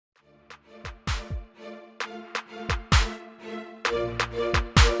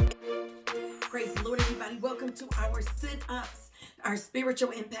Praise the Lord, everybody. Welcome to our sit-ups, our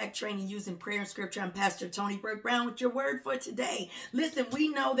spiritual impact training using prayer and scripture. I'm Pastor ToniBrown with your word for today. Listen, we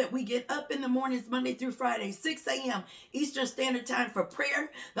know that we get up in the mornings, Monday through Friday, 6 a.m. Eastern Standard Time for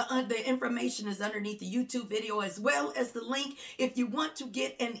prayer. The information is underneath the YouTube video as well as the link if you want to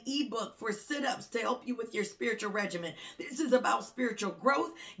get an ebook for sit-ups to help you with your spiritual regimen. This is about spiritual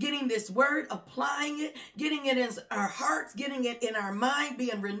growth, getting this word, applying it, getting it in our hearts, getting it in our mind,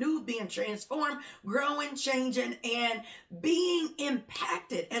 being renewed, being transformed, growing, changing, and being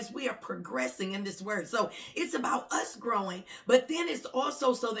impacted as we are progressing in this word. So it's about us growing, but then it's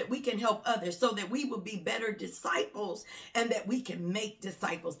also so that we can help others, so that we will be better disciples and that we can make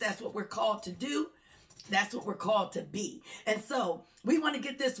disciples. That's what we're called to do. That's what we're called to be. And so we want to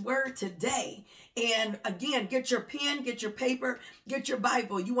get this word today. And again, get your pen, get your paper, get your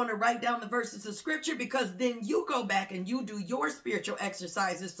Bible. You want to write down the verses of scripture, because then you go back and you do your spiritual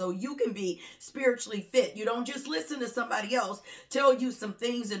exercises so you can be spiritually fit. You don't just listen to somebody else tell you some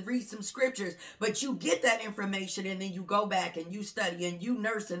things and read some scriptures, but you get that information and then you go back and you study and you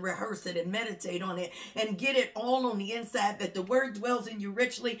nurse and rehearse it and meditate on it and get it all on the inside, that the word dwells in you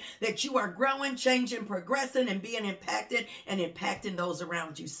richly, that you are growing, changing, progressing, and being impacted and impacting those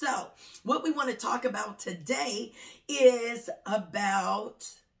around you. So what we want to talk about today is about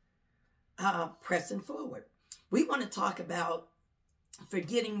pressing forward. We want to talk about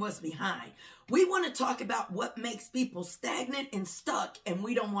forgetting what's behind. We want to talk about what makes people stagnant and stuck, and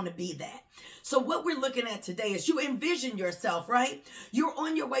we don't want to be that. So what we're looking at today is, you envision yourself, right? You're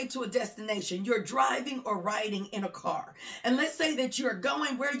on your way to a destination. You're driving or riding in a car. And let's say that you're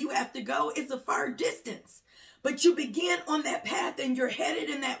going where you have to go. It's a far distance. But you begin on that path and you're headed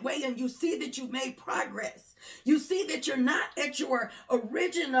in that way, and you see that you've made progress. You see that you're not at your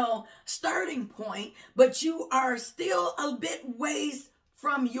original starting point, but you are still a bit ways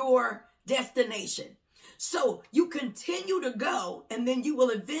from your destination. So you continue to go, and then you will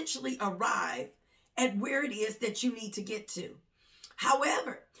eventually arrive at where it is that you need to get to.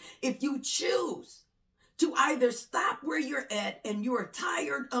 However, if you choose to either stop where you're at and you're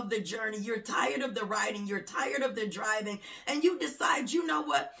tired of the journey, you're tired of the riding, you're tired of the driving, and you decide, you know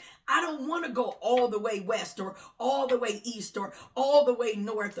what, I don't want to go all the way west or all the way east or all the way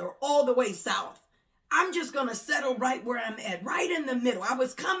north or all the way south. I'm just going to settle right where I'm at, right in the middle. I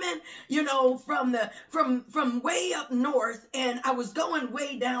was coming, you know, from way up north, and I was going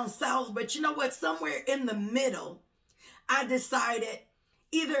way down south, but you know what, somewhere in the middle, I decided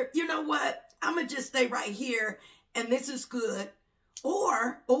either, you know what, I'm going to just stay right here and this is good.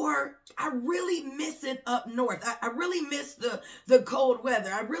 Or I really miss it up north. I really miss the cold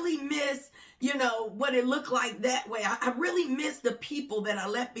weather. I really miss, you know, what it looked like that way. I really miss the people that I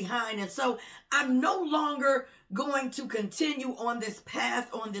left behind. And so I'm no longer going to continue on this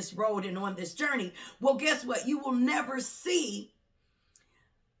path, on this road, and on this journey. Well, guess what? You will never see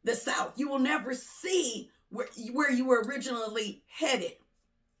the south. You will never see where you were originally headed.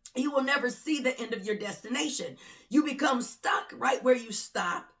 You will never see the end of your destination. You become stuck right where you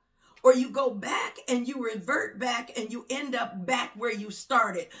stop, or you go back and you revert back and you end up back where you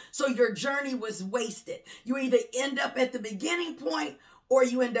started. So your journey was wasted. You either end up at the beginning point or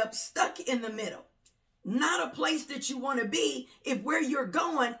you end up stuck in the middle. Not a place that you want to be if where you're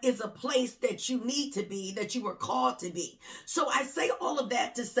going is a place that you need to be, that you were called to be. So I say all of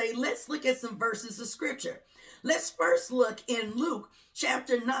that to say, let's look at some verses of scripture. Let's first look in Luke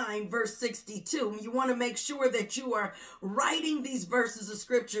chapter 9, verse 62. You want to make sure that you are writing these verses of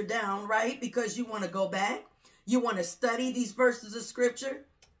scripture down, right? Because you want to go back. You want to study these verses of scripture.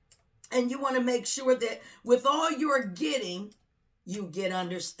 And you want to make sure that with all you're getting, you get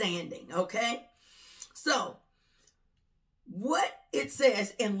understanding, okay? So what it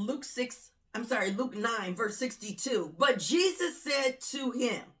says in Luke 9, verse 62. But Jesus said to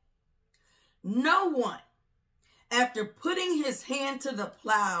him, no one, after putting his hand to the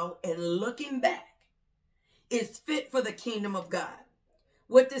plow and looking back, is fit for the kingdom of God.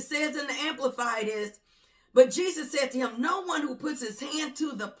 What this says in the Amplified is, but Jesus said to him, no one who puts his hand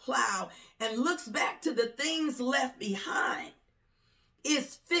to the plow and looks back to the things left behind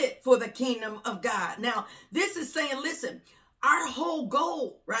is fit for the kingdom of God. Now, this is saying, listen, our whole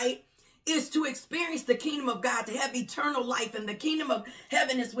goal, right, is to experience the kingdom of God, to have eternal life, and the kingdom of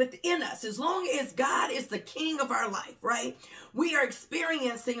heaven is within us. As long as God is the king of our life, right, we are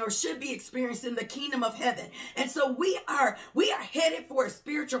experiencing, or should be experiencing, the kingdom of heaven. And so we are headed for a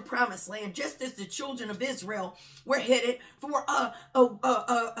spiritual promised land, just as the children of Israel were headed for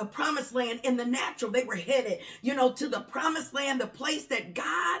a promised land in the natural. They were headed, you know, to the promised land, the place that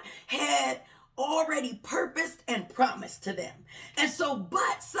God had already purposed and promised to them. And so,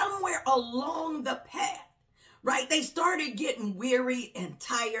 but somewhere along the path, right, they started getting weary and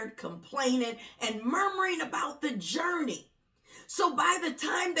tired, complaining and murmuring about the journey. So by the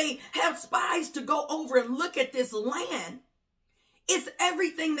time they have spies to go over and look at this land, it's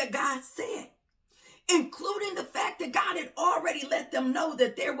everything that God said, including the fact that God had already let them know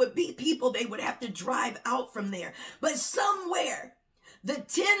that there would be people they would have to drive out from there. But somewhere, the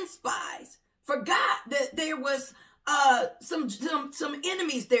 10 spies forgot that there was some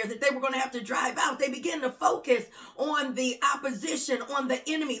enemies there that they were going to have to drive out. They began to focus on the opposition, on the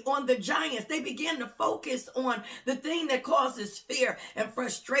enemy, on the giants. They began to focus on the thing that causes fear and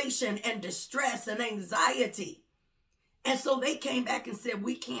frustration and distress and anxiety. And so they came back and said,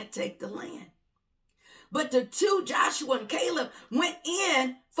 we can't take the land. But the two, Joshua and Caleb, went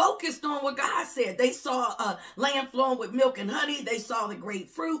in, focused on what God said. They saw a land flowing with milk and honey. They saw the great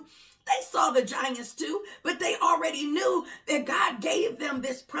fruit. They saw the giants too, but they already knew that God gave them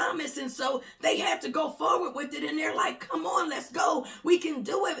this promise. And so they had to go forward with it. And they're like, come on, let's go. We can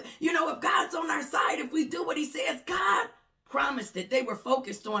do it. You know, if God's on our side, if we do what he says, God promised it. They were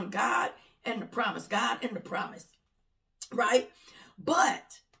focused on God and the promise, God and the promise, right?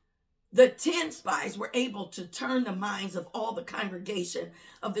 But the 10 spies were able to turn the minds of all the congregation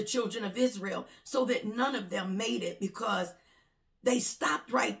of the children of Israel so that none of them made it, because they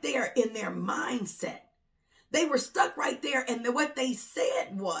stopped right there in their mindset. They were stuck right there. And what they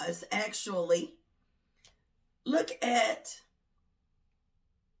said was, actually, look at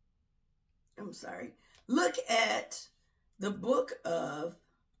the book of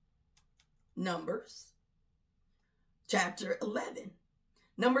Numbers, chapter 11.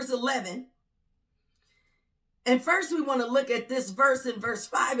 Numbers 11. And first we want to look at this verse. In verse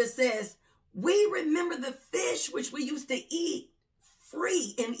 5, it says, we remember the fish which we used to eat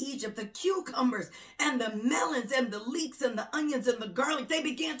free in Egypt, the cucumbers and the melons and the leeks and the onions and the garlic. They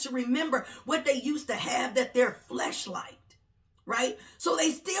began to remember what they used to have that their flesh liked, right? So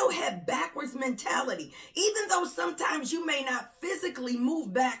they still had backwards mentality, even though sometimes you may not physically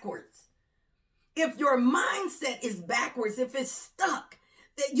move backwards. If your mindset is backwards, if it's stuck,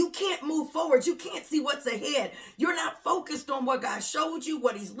 that you can't move forward, you can't see what's ahead, you're not focused on what God showed you,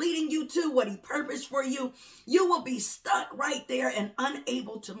 what he's leading you to, what he purposed for you, you will be stuck right there and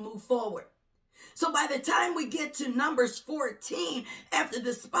unable to move forward. So by the time we get to Numbers 14, after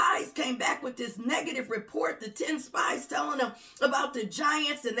the spies came back with this negative report, the 10 spies telling them about the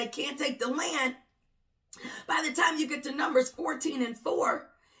giants and they can't take the land, by the time you get to Numbers 14 and 4,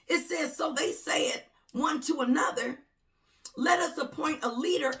 it says, so they said one to another, let us appoint a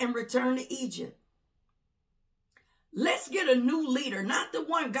leader and return to Egypt. Let's get a new leader, not the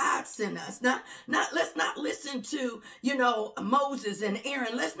one God sent us. Let's not listen to, Moses and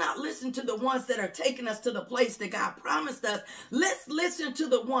Aaron. Let's not listen to the ones that are taking us to the place that God promised us. Let's listen to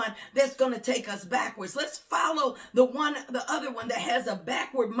the one that's going to take us backwards. Let's follow the other one that has a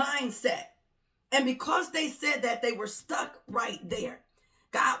backward mindset. And because they said that, they were stuck right there.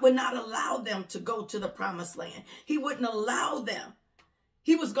 God would not allow them to go to the promised land. He wouldn't allow them.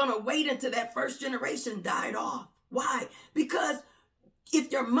 He was going to wait until that first generation died off. Why? Because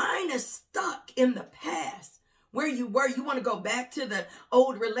if your mind is stuck in the past, where you were, you want to go back to the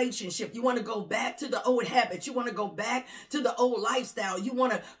old relationship. You want to go back to the old habits. You want to go back to the old lifestyle. You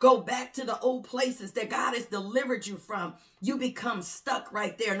want to go back to the old places that God has delivered you from. You become stuck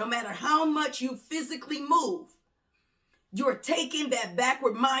right there. No matter how much you physically move, you're taking that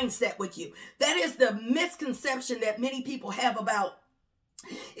backward mindset with you. That is the misconception that many people have about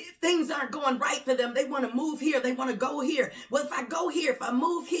if things aren't going right for them. They want to move here. They want to go here. Well, if I go here, if I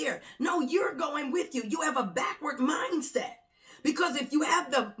move here. No, you're going with you. You have a backward mindset. Because if you have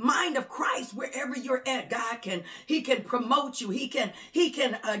the mind of Christ, wherever you're at, he can promote you. He can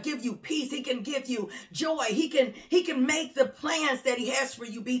give you peace. He can give you joy. He can make the plans that he has for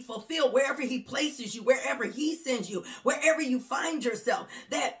you be fulfilled wherever he places you, wherever he sends you, wherever you find yourself.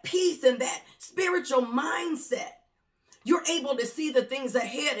 That peace and that spiritual mindset, you're able to see the things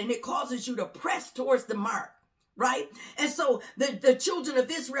ahead, and it causes you to press towards the mark, right? And so the children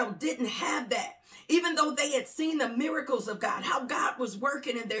of Israel didn't have that. Even though they had seen the miracles of God, how God was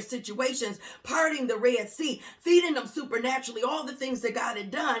working in their situations, parting the Red Sea, feeding them supernaturally, all the things that God had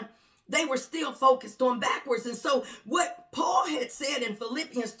done, they were still focused on backwards. And so what Paul had said in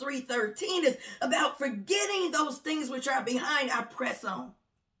Philippians 3:13 is about forgetting those things which are behind, I press on.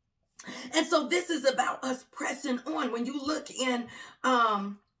 And so this is about us pressing on. When you look in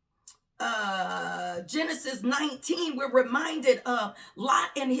Genesis 19, we're reminded of Lot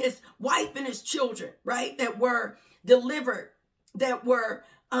and his wife and his children, right? That were delivered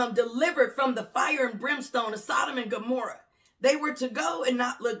from the fire and brimstone of Sodom and Gomorrah. They were to go and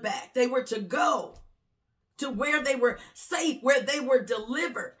not look back. They were to go to where they were safe, where they were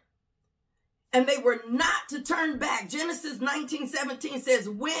delivered. And they were not to turn back. Genesis 19:17 says,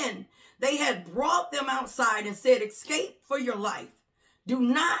 when they had brought them outside and said, escape for your life. Do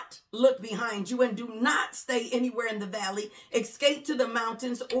not look behind you and do not stay anywhere in the valley. Escape to the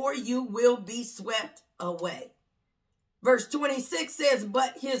mountains or you will be swept away. Verse 26 says,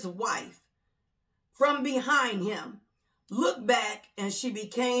 but his wife from behind him looked back and she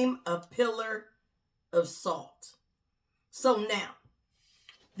became a pillar of salt. So now,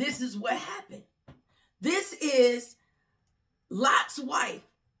 this is what happened. This is Lot's wife.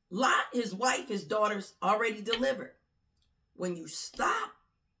 Lot, his wife, his daughters already delivered. When you stop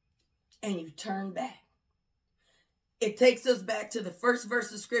and you turn back. It takes us back to the first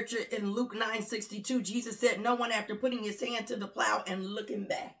verse of scripture in Luke 9:62. Jesus said, no one after putting his hand to the plow and looking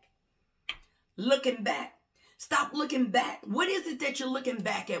back. Looking back. Stop looking back. What is it that you're looking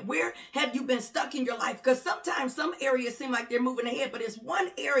back at? Where have you been stuck in your life? Because sometimes some areas seem like they're moving ahead, but it's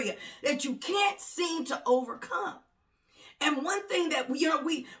one area that you can't seem to overcome. And one thing that we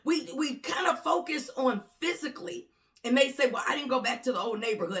kind of focus on physically, and may say, well, I didn't go back to the old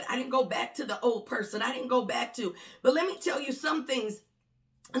neighborhood. I didn't go back to the old person. I didn't go back to, but let me tell you some things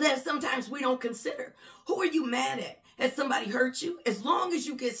that sometimes we don't consider. Who are you mad at? Has somebody hurt you? As long as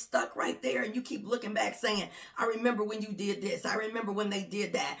you get stuck right there and you keep looking back saying, I remember when you did this. I remember when they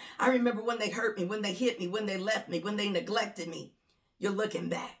did that. I remember when they hurt me, when they hit me, when they left me, when they neglected me. You're looking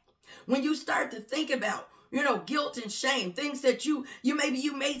back. When you start to think about, guilt and shame, things that you maybe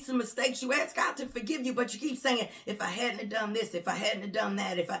you made some mistakes. You ask God to forgive you, but you keep saying, if I hadn't have done this, if I hadn't have done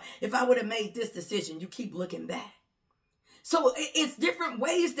that, if I would have made this decision, you keep looking back. So it's different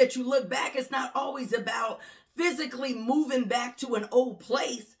ways that you look back. It's not always about physically moving back to an old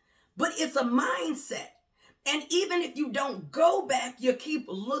place, but it's a mindset. And even if you don't go back, you keep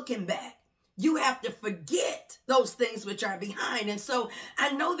looking back. You have to forget those things which are behind. And so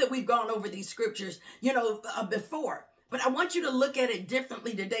I know that we've gone over these scriptures, before, but I want you to look at it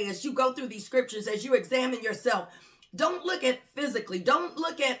differently today as you go through these scriptures, as you examine yourself. Don't look at physically. Don't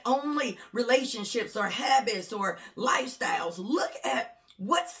look at only relationships or habits or lifestyles. Look at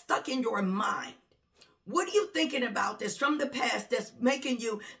what's stuck in your mind. What are you thinking about that's from the past that's making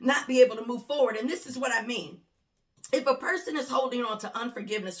you not be able to move forward? And this is what I mean. If a person is holding on to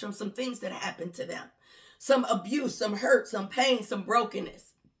unforgiveness from some things that happened to them, some abuse, some hurt, some pain, some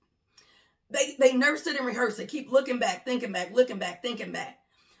brokenness, they nurse it and rehearse it, keep looking back, thinking back, looking back, thinking back.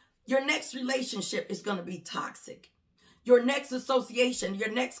 Your next relationship is going to be toxic. Your next association,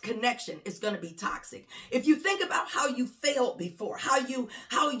 your next connection is going to be toxic. If you think about how you failed before, how you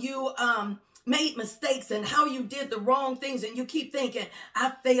made mistakes and how you did the wrong things and you keep thinking,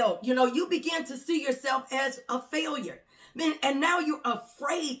 I failed. You begin to see yourself as a failure. And now you're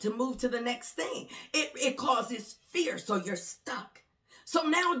afraid to move to the next thing. It causes fear, so you're stuck. So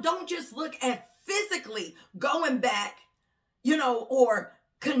now don't just look at physically going back, or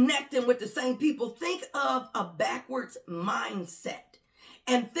connecting with the same people. Think of a backwards mindset.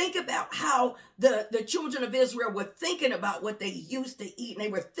 And think about how the children of Israel were thinking about what they used to eat. And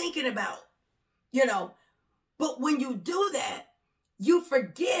they were thinking about, but when you do that, you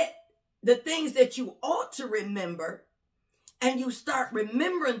forget the things that you ought to remember and you start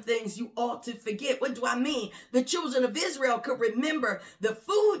remembering things you ought to forget. What do I mean? The children of Israel could remember the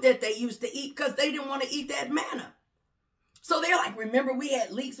food that they used to eat because they didn't want to eat that manna. So they're like, remember we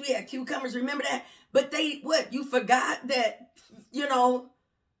had leeks, we had cucumbers, remember that? But you forgot that,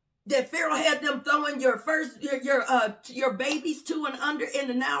 that Pharaoh had them throwing your babies to and under in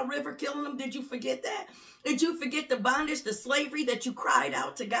the Nile River, killing them. Did you forget that? Did you forget the bondage, the slavery that you cried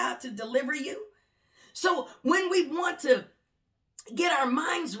out to God to deliver you? So when we want to get our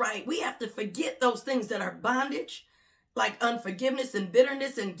minds right, we have to forget those things that are bondage, like unforgiveness and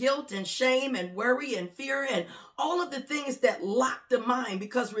bitterness and guilt and shame and worry and fear and all of the things that lock the mind.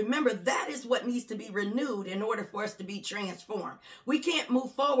 Because remember, that is what needs to be renewed in order for us to be transformed. We can't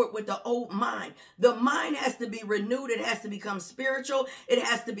move forward with the old mind. The mind has to be renewed. It has to become spiritual. It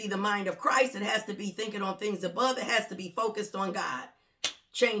has to be the mind of Christ. It has to be thinking on things above. It has to be focused on God.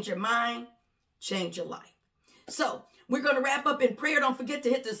 Change your mind, change your life. So we're going to wrap up in prayer. Don't forget to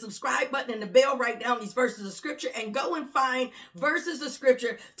hit the subscribe button and the bell. Write down these verses of scripture and go and find verses of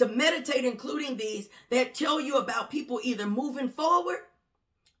scripture to meditate, including these that tell you about people either moving forward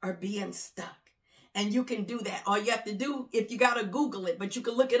or being stuck. And you can do that. All you have to do, if you got to Google it, but you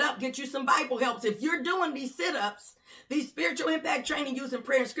can look it up, get you some Bible helps. If you're doing these sit-ups, these spiritual impact training using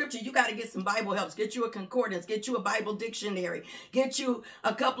prayer and scripture, you got to get some Bible helps. Get you a concordance, get you a Bible dictionary, get you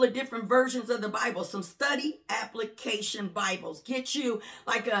a couple of different versions of the Bible, some study application Bibles. Get you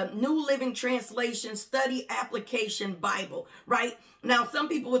like a New Living Translation study application Bible, right? Now, some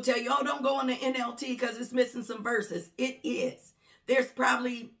people will tell you, oh, don't go on the NLT because it's missing some verses. It is. There's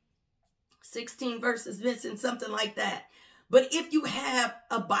probably 16 verses missing, something like that. But if you have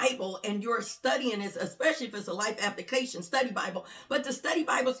a Bible and you're studying this, especially if it's a life application study Bible, but the study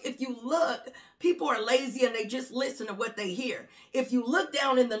Bibles, if you look, people are lazy and they just listen to what they hear. If you look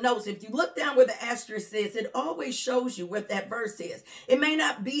down in the notes, if you look down where the asterisk is, it always shows you what that verse is. It may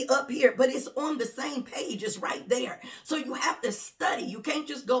not be up here, but it's on the same page. It's right there. So you have to study. You can't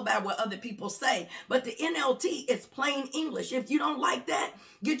just go by what other people say. But the NLT is plain English. If you don't like that,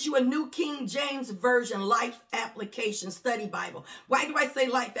 get you a New King James Version Life Application Study Bible. Why do I say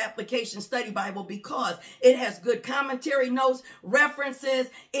Life Application Study Bible? Because it has good commentary notes, references.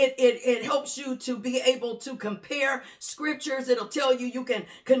 It helps you to be able to compare scriptures. It'll tell you you can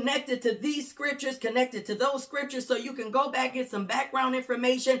connect it to these scriptures, connect it to those scriptures, so you can go back, get some background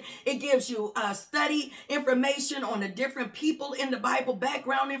information. It gives you study information on the different people in the Bible,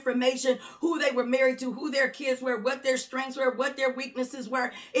 background information, who they were married to, who their kids were, what their strengths were, what their weaknesses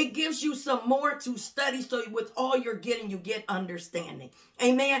were. It gives you some more to study, so with all you're getting, you get understanding.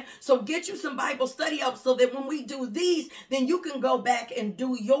 Amen. So get you some Bible study help so that when we do these, then you can go back and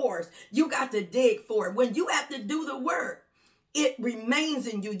do yours. You got to dig for it. When you have to do the work, it remains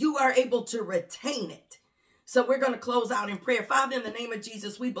in you. You are able to retain it. So we're going to close out in prayer. Father, in the name of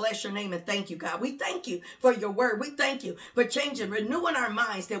Jesus, we bless your name and thank you, God. We thank you for your word. We thank you for changing, renewing our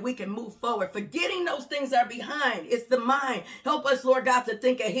minds that we can move forward, forgetting those things that are behind. It's the mind. Help us, Lord God, to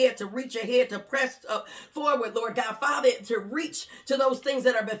think ahead, to reach ahead, to press forward, Lord God. Father, to reach to those things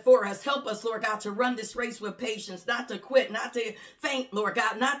that are before us. Help us, Lord God, to run this race with patience, not to quit, not to faint, Lord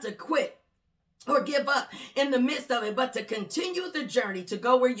God, not to quit or give up in the midst of it, but to continue the journey, to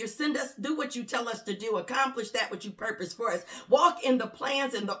go where you send us, do what you tell us to do, accomplish that which you purpose for us, walk in the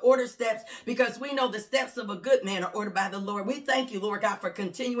plans and the order steps, because we know the steps of a good man are ordered by the Lord. We thank you, Lord God, for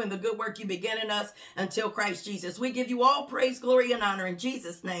continuing the good work you began in us until Christ Jesus. We give you all praise, glory, and honor in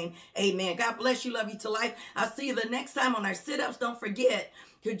Jesus' name. Amen. God bless you. Love you to life. I'll see you the next time on our sit-ups. Don't forget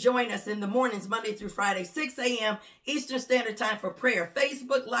to join us in the mornings, Monday through Friday, 6 a.m. Eastern Standard Time for prayer.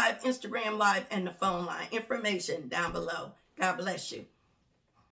 Facebook Live, Instagram Live, and the phone line. Information down below. God bless you.